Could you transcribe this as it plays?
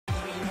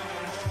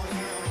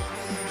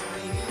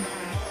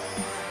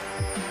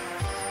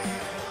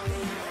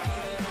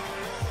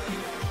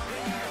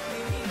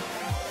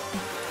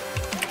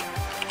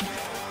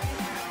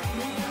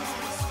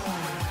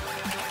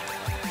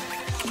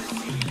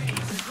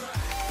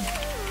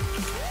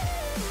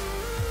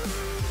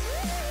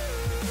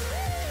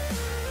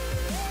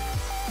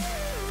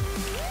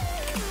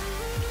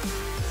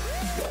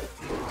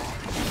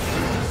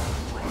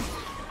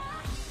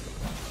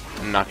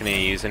I'm not gonna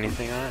use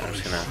anything on it. I'm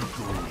just gonna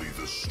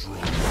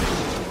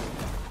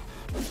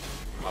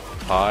pop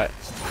a pot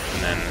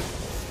and then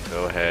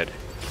go ahead.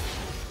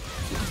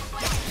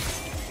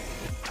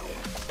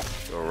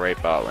 Go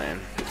right bot lane.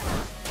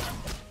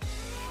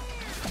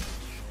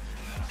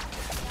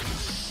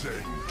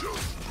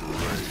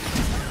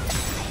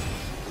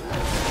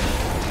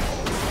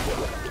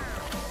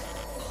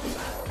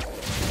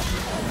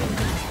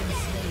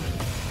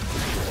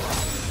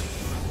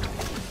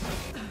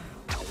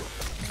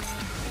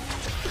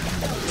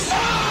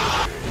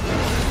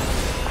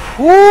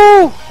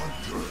 Woo!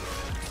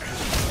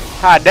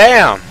 Hot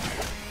damn!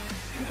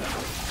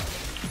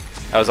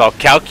 That was all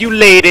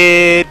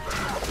calculated.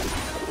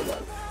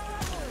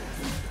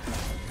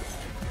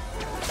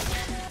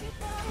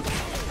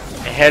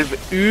 Help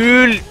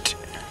ult.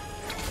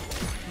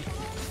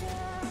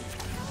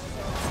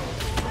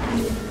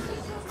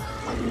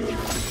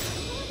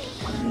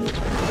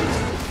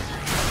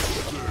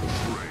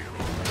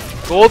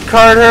 Gold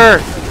card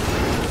her.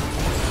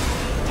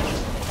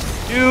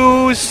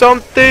 Do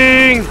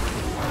something.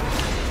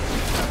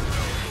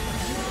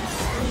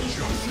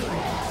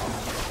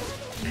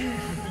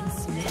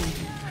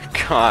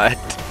 God,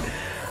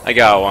 I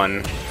got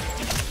one.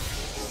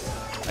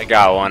 I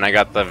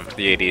got the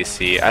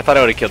ADC. I thought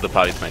I would have killed the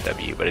Poppy with my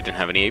W, but I didn't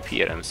have any AP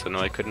at him, so no,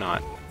 I could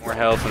not. More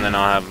health, and then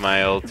I'll have my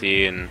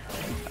ulti, and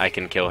I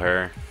can kill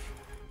her.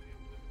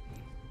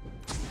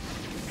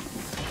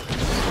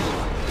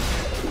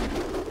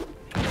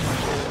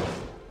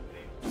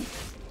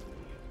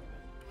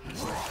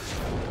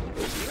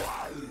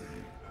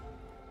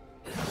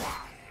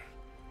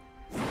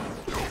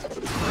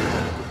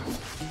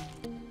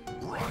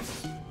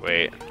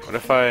 Wait, what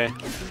if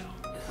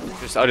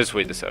I'll just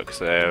wait this out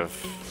because I have.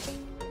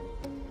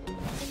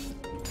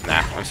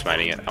 Nah, I'm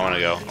smiting it. I wanna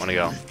go. I wanna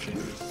go.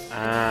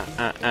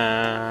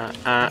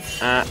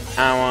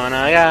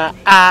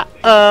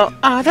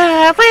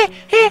 The way.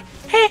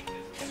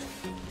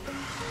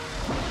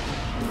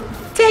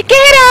 Take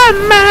it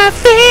on my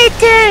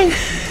feet.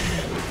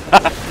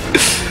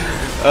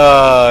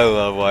 Oh, I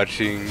love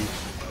watching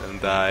them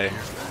die.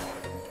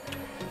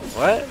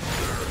 What?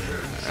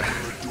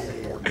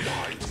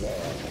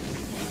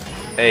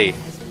 Hey.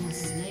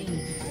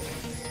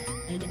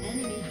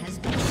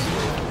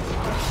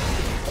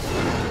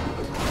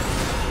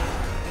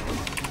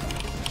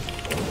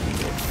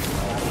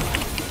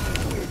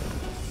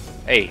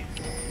 Hey.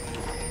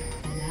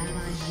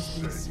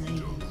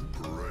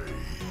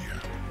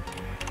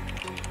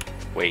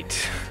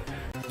 Wait.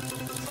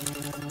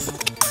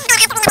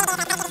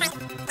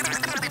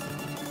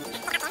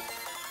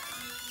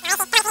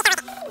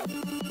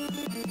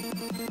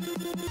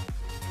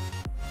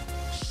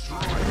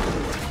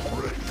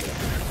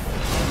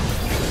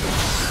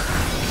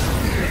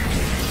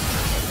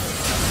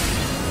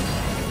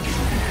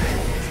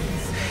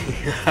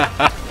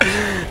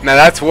 Now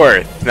that's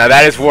worth. Now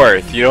that is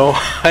worth. You know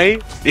why?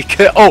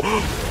 Because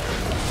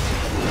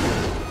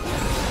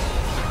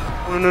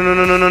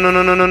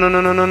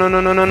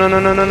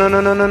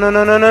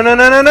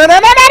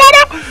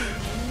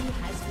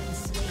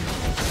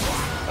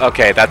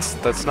okay,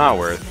 that's not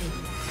worth.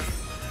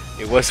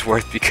 It was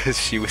worth because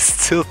she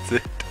was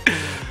tilted.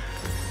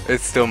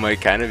 It still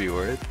might kind of be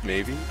worth.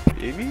 Maybe.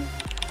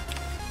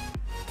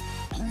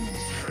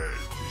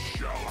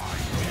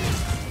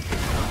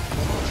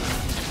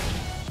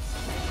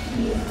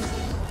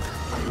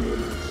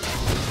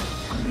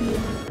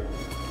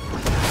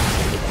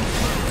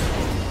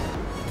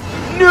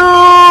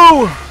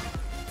 No!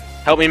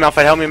 Help me,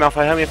 Malphite, help me,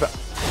 Malphite, help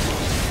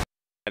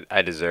me.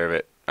 I deserve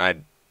it. I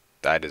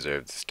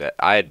deserve this death.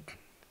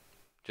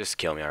 Just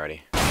kill me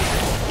already.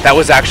 That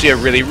was actually a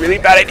really, really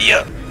bad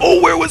idea.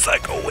 Oh, where was I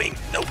going?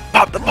 No,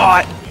 pop the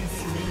pot.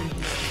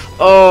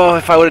 Oh,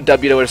 if I would have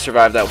W'd, I would have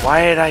survived that.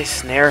 Why did I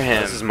snare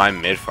him? This is my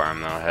mid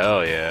farm though.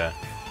 Hell yeah.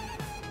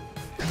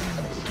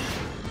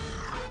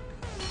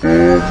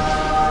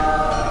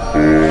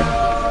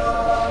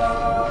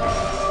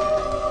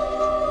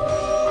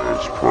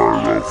 That's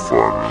part of the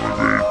fun with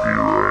AP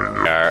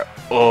right now.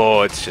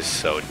 Oh, it's just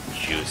so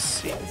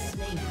juicy.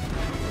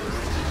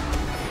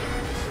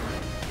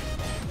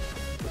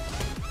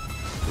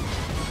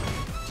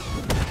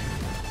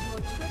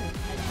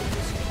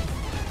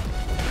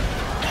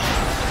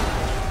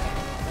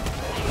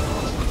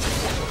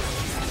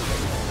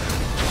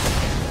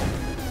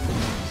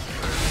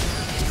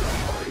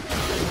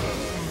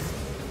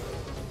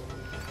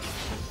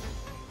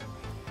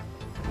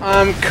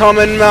 I'm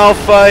coming,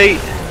 Malphite.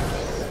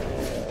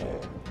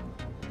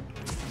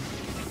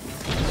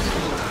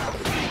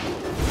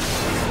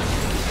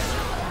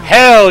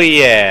 Hell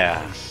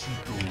yeah!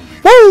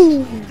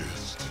 Woo!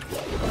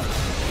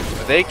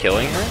 Are they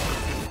killing her?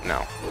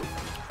 No.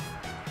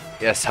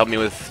 Yes, help me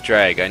with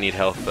drag. I need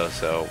health though,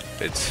 so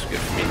it's good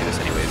for me to do this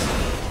anyways.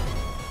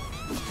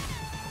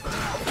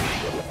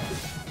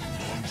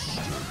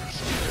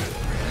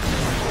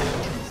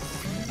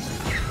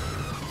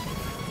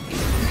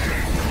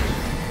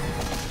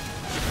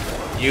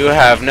 You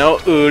have no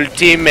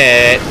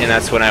ultimate, and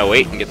that's when I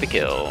wait and get the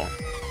kill.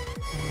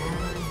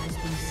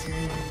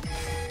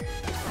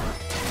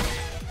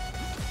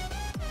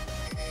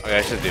 Okay,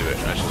 I should do it.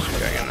 I should shoot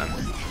that again then.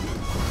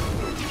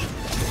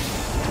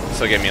 This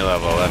will get me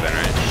level 11,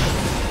 right?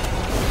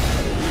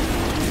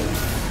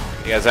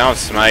 You guys, I don't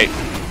smite.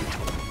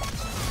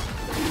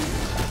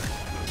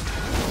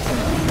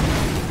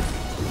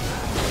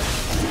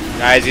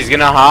 Guys, he's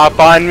gonna hop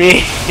on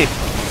me.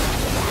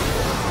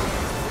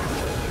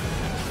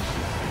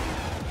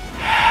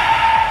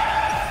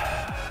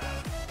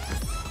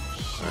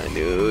 I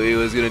knew he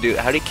was gonna do.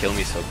 How'd he kill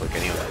me so quick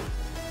anyway?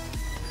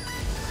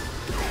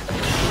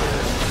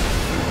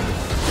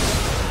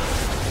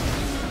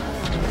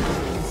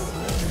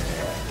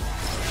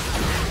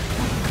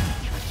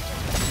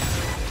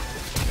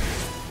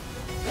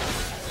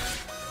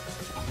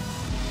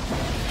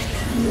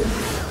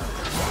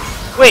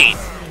 Wait!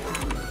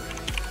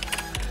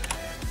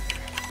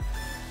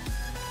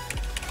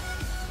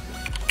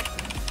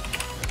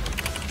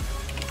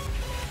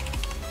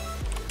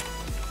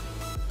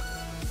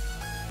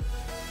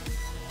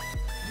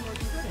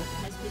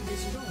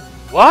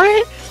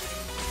 What?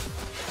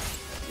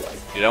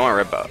 Dude, I want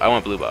red buff. I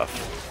want blue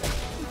buff.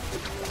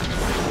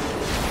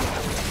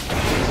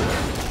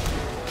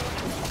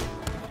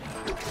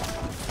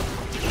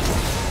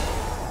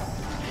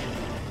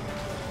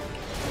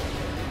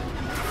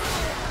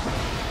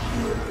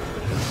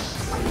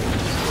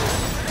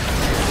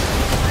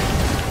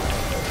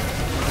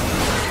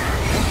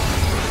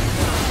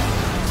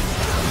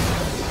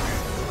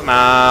 Come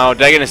out.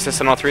 Did I get an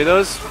assist on all three of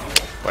those?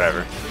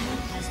 Whatever.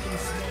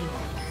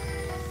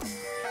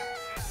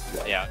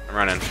 Yeah, I'm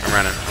running. I'm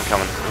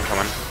coming.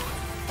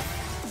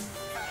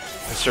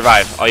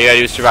 Survive. All you gotta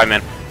do is survive,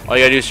 man. All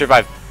you gotta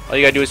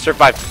do is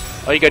survive.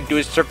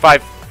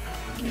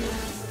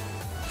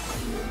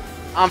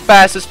 I'm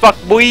fast as fuck,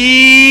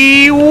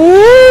 boy.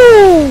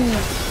 Woo!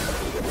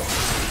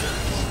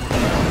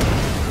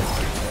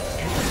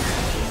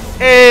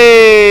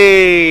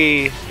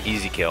 Hey!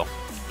 Easy kill.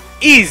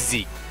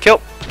 Easy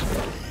kill.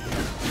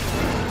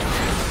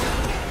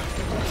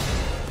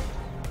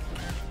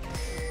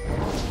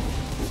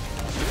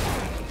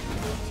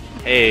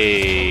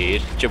 Hey,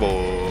 it's your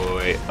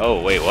boy.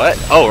 Oh, wait, what?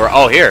 Oh, we're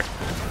all here.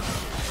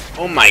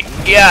 Oh my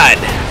god.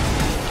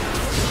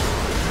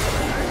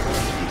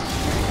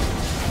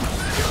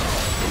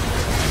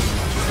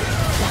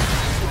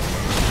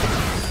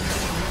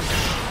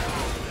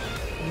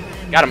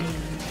 Got him.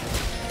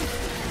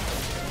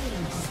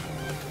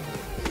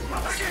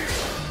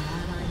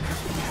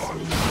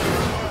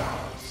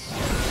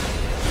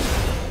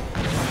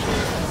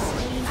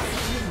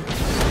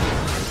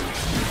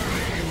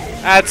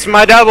 That's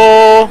my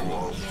double!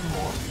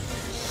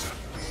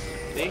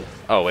 See?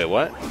 Oh, wait,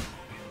 what?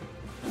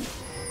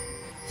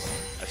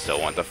 I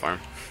still want the farm.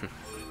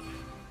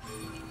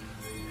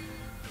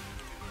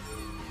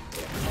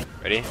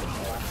 Ready?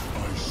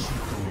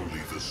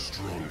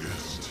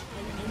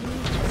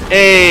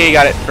 Hey,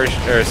 got it. First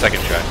or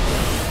second try.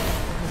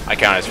 I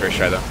count as first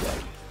try though.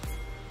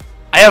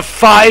 I have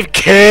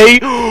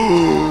 5K!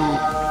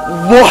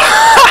 What?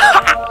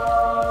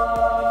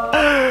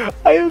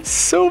 I have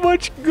so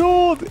much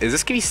gold! Is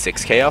this gonna be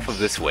 6K off of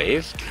this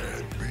wave?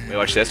 Wait,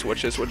 watch this,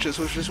 watch this. I'm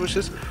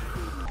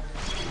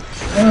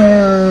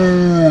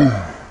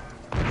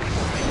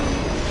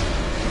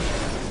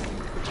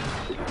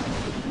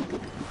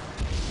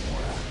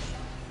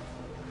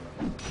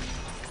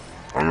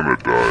gonna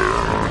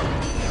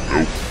die.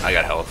 Nope. I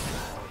got health.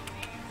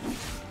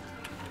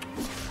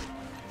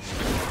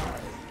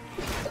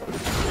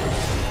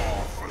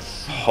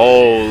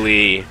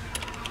 Holy.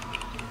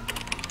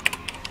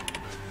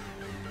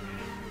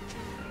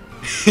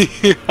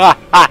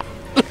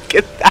 Look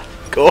at that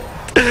gold.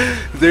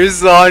 There's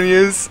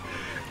Sonya's.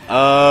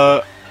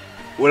 What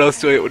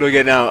else what do I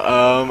get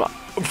now?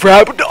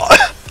 Frappadol.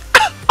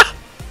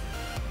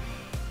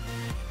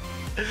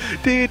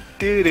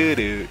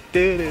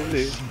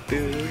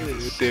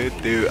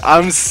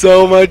 I'm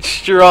so much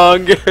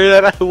stronger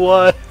than I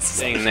was.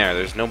 Staying there.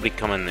 There's nobody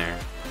coming there.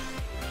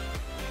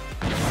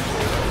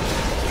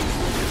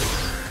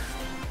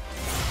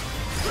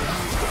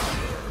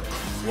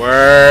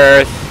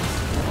 Worth.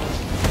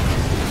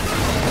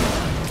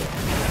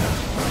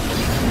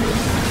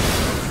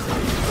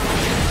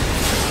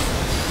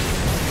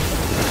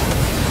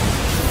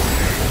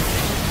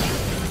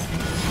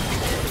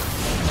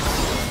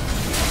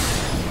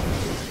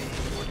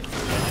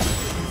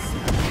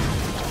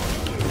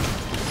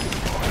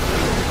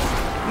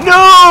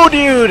 No,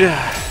 dude!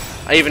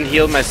 I even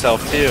healed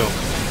myself too.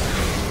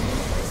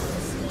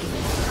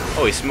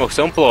 Holy smokes,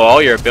 don't blow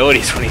all your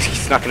abilities when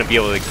he's not going to be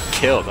able to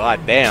kill.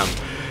 God damn.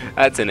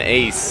 That's an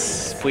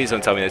ace. Please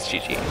don't tell me that's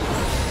GG.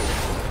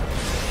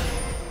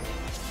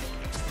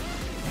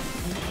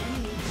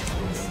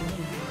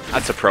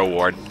 That's a pro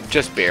ward.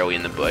 Just barely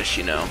in the bush,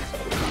 you know.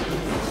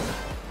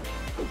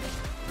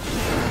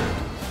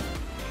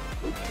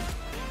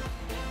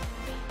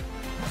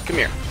 Come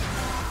here.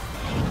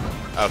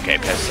 Okay,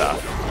 piss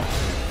off.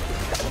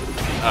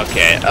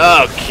 Okay,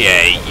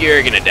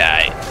 you're gonna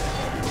die.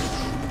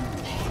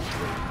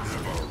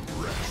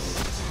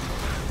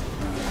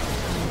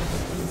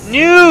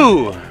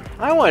 No!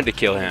 I wanted to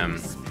kill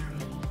him.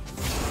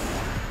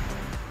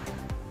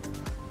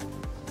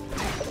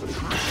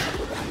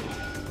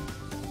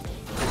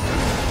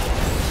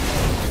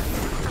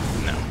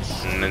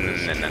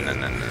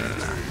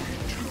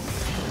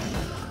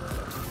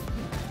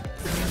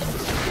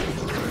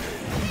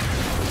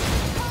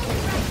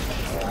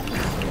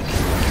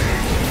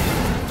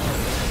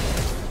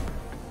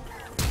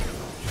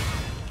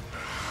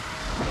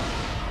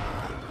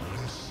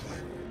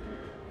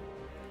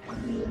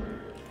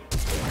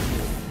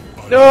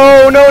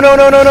 No, no, no,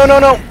 no, no, no, no,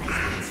 no.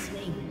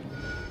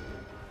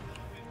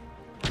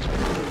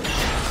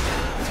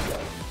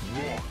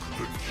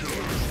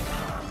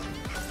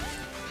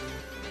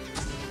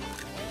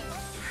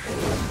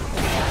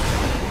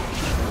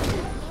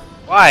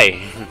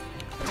 Why?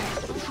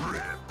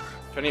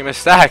 Trying to get my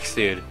stacks,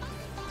 dude.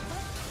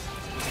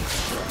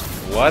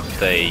 What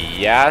the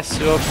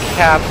Yasuo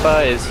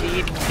Kappa is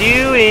he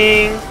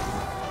doing?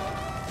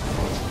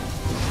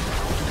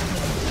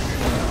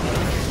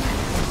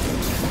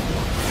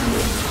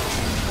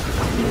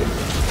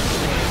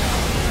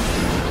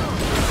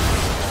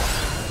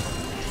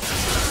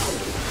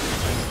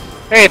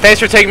 Hey, thanks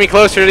for taking me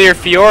closer to your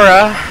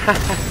Fiora.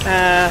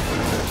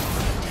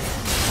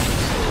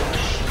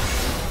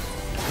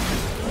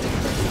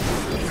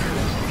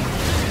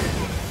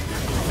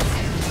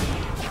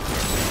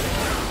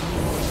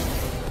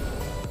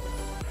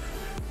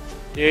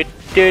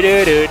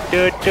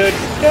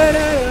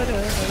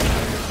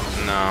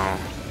 No.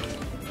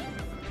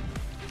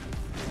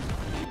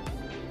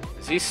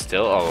 Is he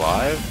still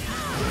alive?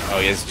 Oh,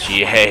 he has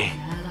GA.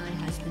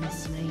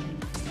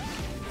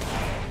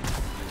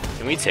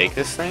 Can we take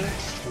this thing?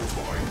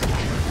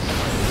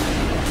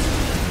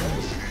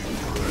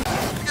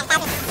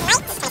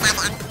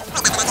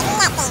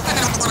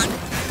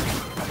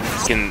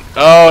 Can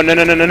oh no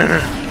no no no no no.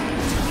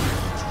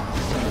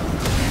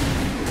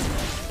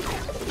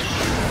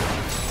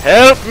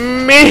 Help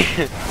me!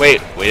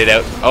 Wait it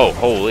out. Oh,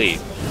 holy.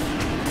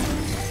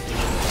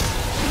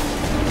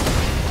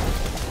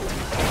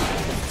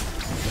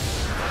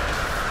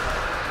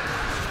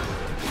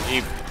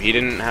 He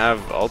didn't have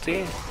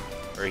ulti?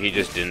 Or he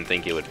just didn't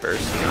think it would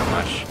burst that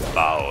much?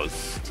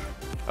 Bows.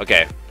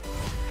 Okay.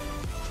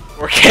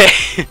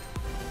 Okay.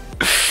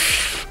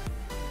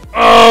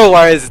 Oh,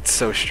 why is it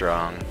so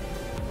strong?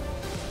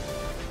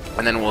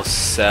 And then we'll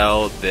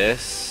sell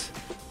this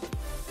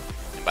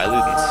and buy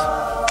Ludens.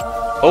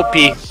 OP.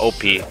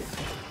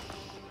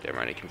 Damn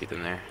right, I can beat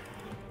them there.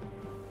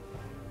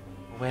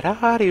 Where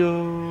are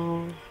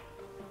you?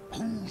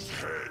 Whose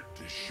head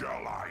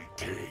shall I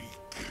take?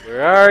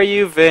 Where are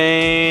you,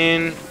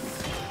 Vayne?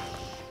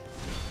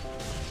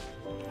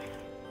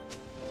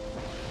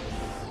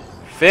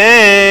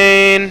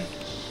 Vayne!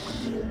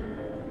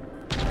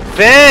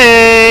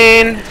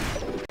 Vayne!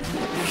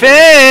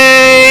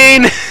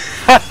 Vayne!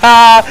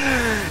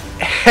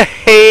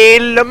 Hey,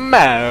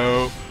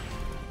 Lamau!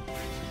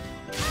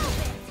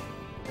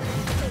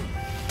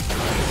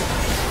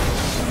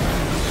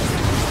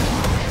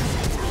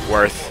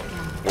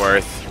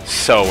 Worth.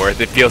 So worth.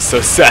 It feels so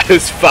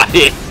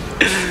satisfying.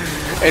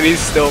 And he's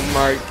still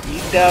marked.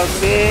 You down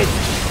mid.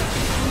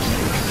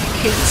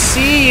 Can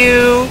see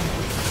you.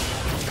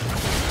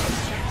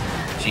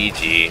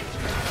 GG.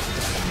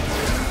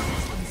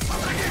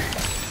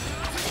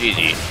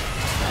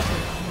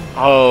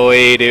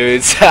 Holy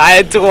dudes. I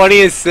had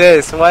 20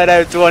 assists. Why'd I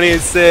have 20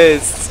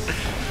 assists?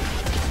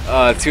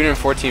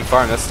 214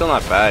 farm. That's still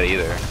not bad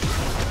either.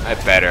 I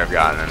better have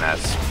gotten an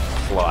S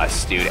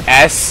plus, dude.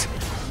 S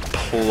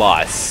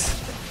plus.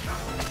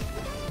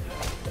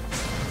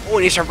 Oh,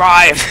 and he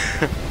survived.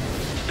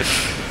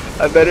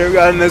 I better have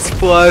gotten this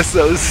plus.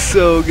 That was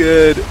so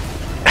good.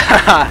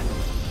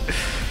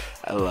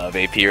 I love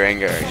AP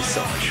Rengar. He's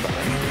so much fun.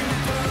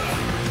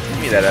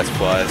 Give me that S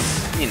plus.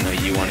 You know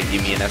you want to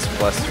give me an S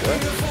plus.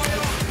 What?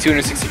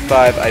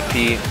 265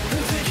 IP.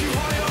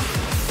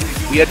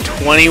 We had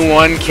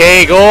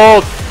 21k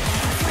gold.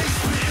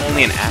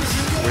 Only an S.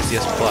 Where's the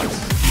S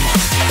plus?